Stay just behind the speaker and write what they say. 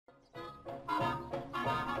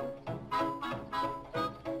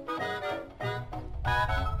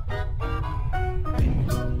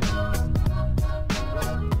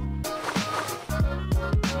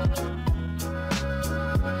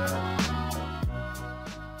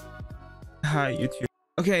Hi YouTube.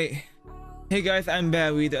 Okay, hey guys, I'm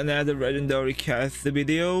back with another legendary cast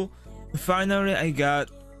video. Finally, I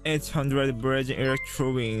got 800 Virgin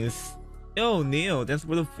Electro wins. Oh Neil, thanks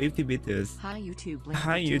for the 50 bits. Hi YouTube.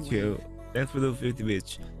 Hi YouTube, thanks for the 50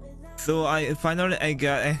 bits. So I finally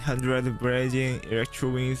got 800 Virgin Electro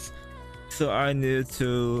wins. So I need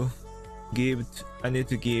to give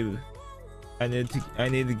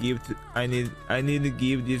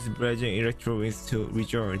this Virgin Electro wins to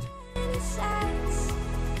Richard.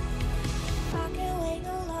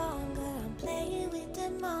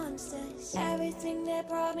 Everything that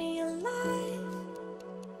brought me alive.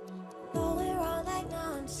 Though we're all like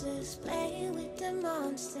monsters, playing with the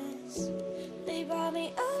monsters. They brought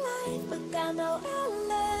me alive, but got no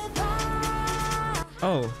alibi.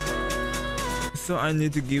 Oh, so I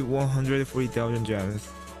need to give 140,000 gems.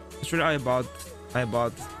 Actually, I bought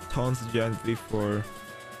tons of gems before,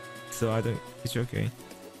 so I don't. It's okay.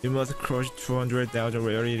 You must crush 200,000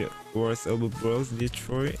 rarely worth of bros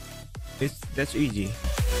destroy. That's easy.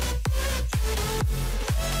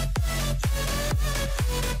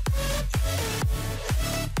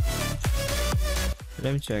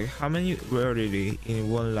 Let me check how many rarely in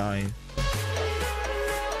one line.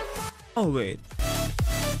 Oh wait.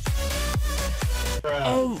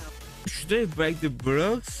 Oh, should I break the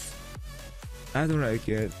blocks? I don't like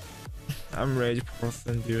it. I'm rage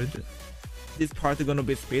person, dude. This part is gonna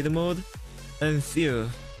be speed mode, and see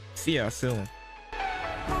ya soon.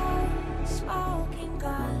 Smoking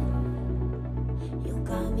gun, you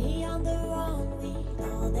got me on the run. We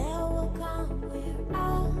know that will come. We're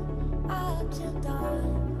up till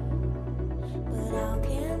dawn, but how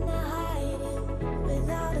can I hide it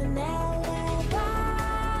without an alibi?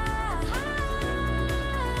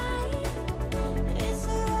 It's a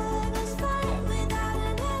reckless fight without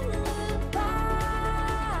an alibi.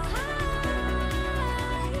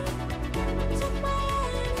 Took my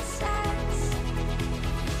insides.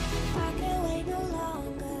 I can't wait no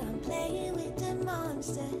longer. I'm playing with the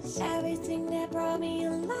monsters. Everything that brought me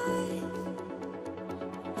alive.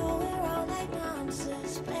 Oh, we're all like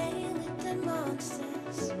monsters, playing with the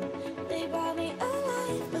monsters. They brought me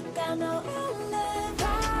alive, but got no alibi.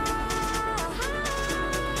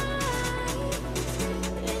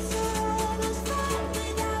 It's a reckless fight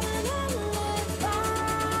without an alibi.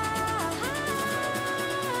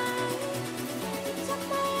 Took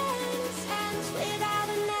my hands without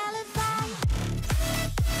an alibi.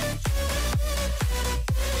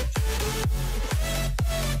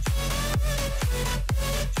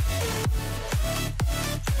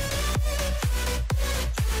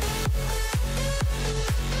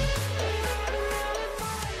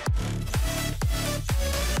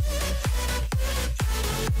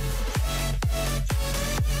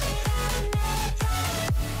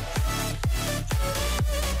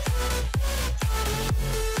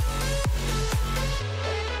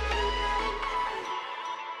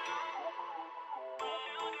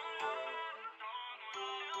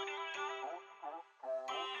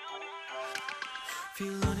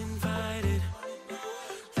 Feel uninvited.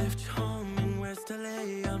 Left home in West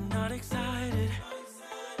LA. I'm not excited.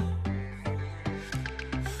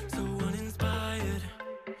 So uninspired.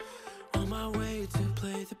 On my way to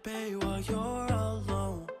play the bay while you're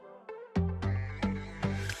alone.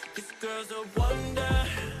 This girl's a wonder.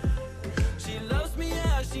 She loves me,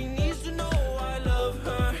 yeah. She needs to know I love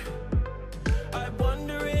her. I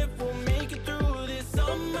wonder if we'll make it through this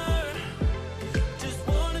summer. Just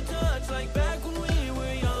wanna touch like back when we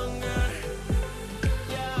were younger.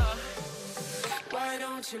 Yeah. Why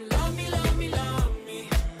don't you love me, love me, love me?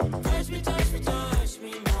 Touch me, touch me, touch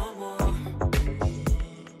me no more.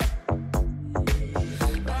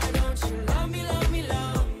 Why don't you love me, love me,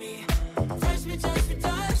 love me? Touch me, touch me,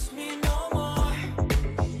 touch me no more.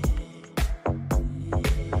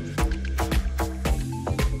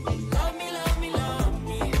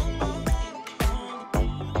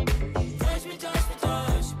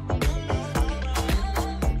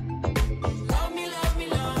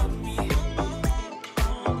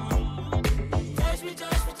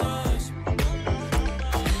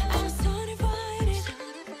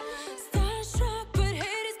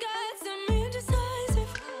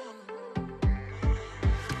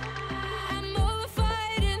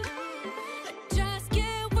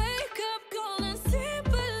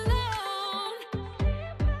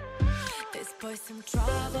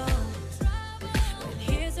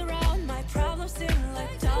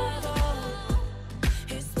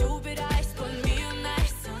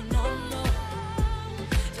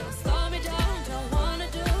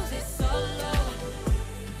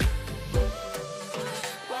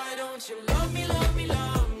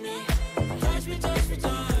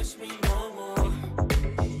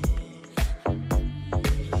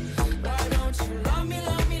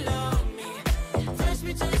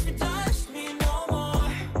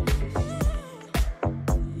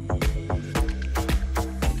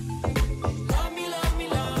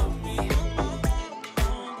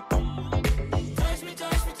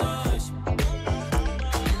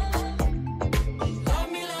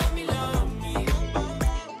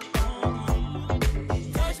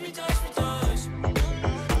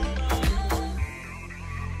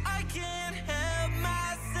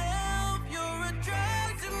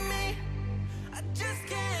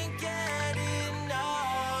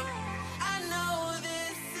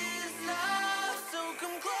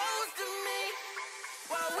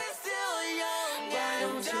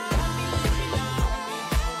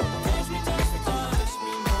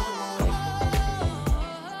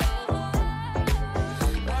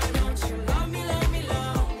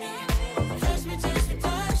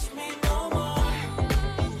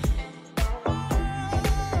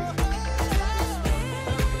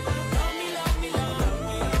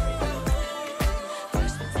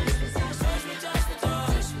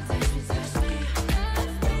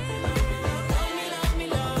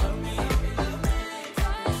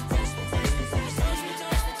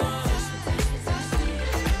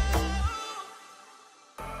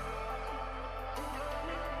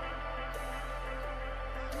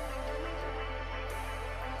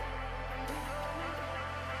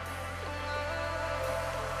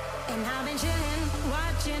 And I've been chillin',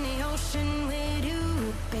 watching the ocean with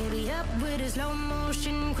you. Baby, up with a slow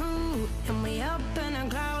motion crew. And we up in our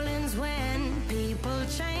growlings when people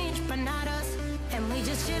change, but not us. And we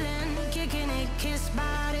just chillin', kicking it, kissed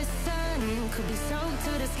by the sun. Could be soaked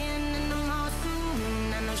to the skin in the mall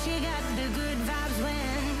soon. I know she got the good vibes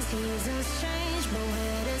when seasons change, but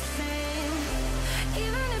we're the same.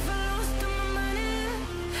 Even if I lost all my money,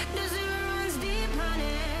 the zero runs deep,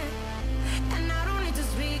 honey. And I don't need to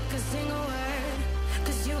speak a single word,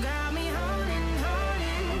 'cause you got me holding,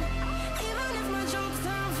 holding. Even if my jokes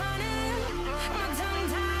aren't funny, my tongue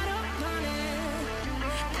tied up on it.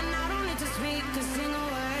 And I don't need to speak a single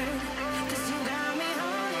word, 'cause you got me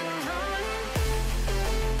holding, holding.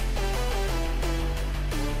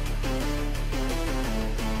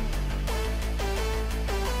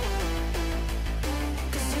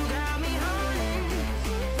 'Cause you got me holding.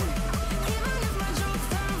 Even if my jokes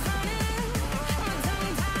aren't funny, my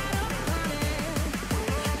tongue tied up on it.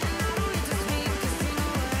 And I don't need to speak a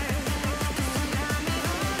single word, 'cause you got me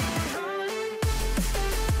holding, holding.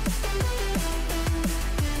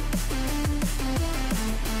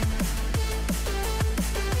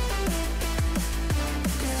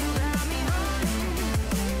 'Cause you got me holding.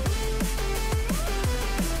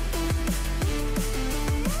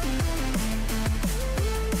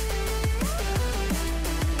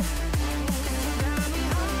 Got me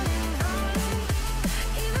holding, holding.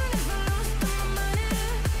 Even if I lost all my money,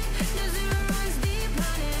 the zero runs deep,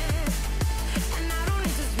 honey. And I don't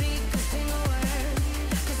need to speak a single word,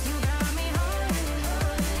 'cause you got me holding,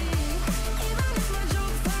 holding. Even if my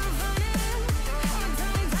jokes aren't funny, my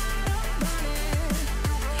tongue tied up on it.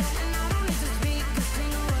 And I don't need to speak a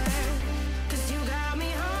single word, 'cause you got me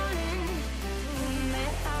holding.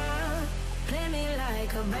 Play me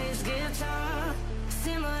like a bass guitar,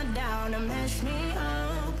 simmer down and mash me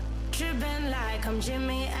up, tripping like I'm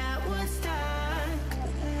Jimmy at Woodstock.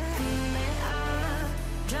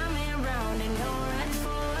 Drive me around and go right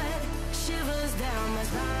for it, shivers down my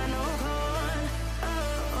spinal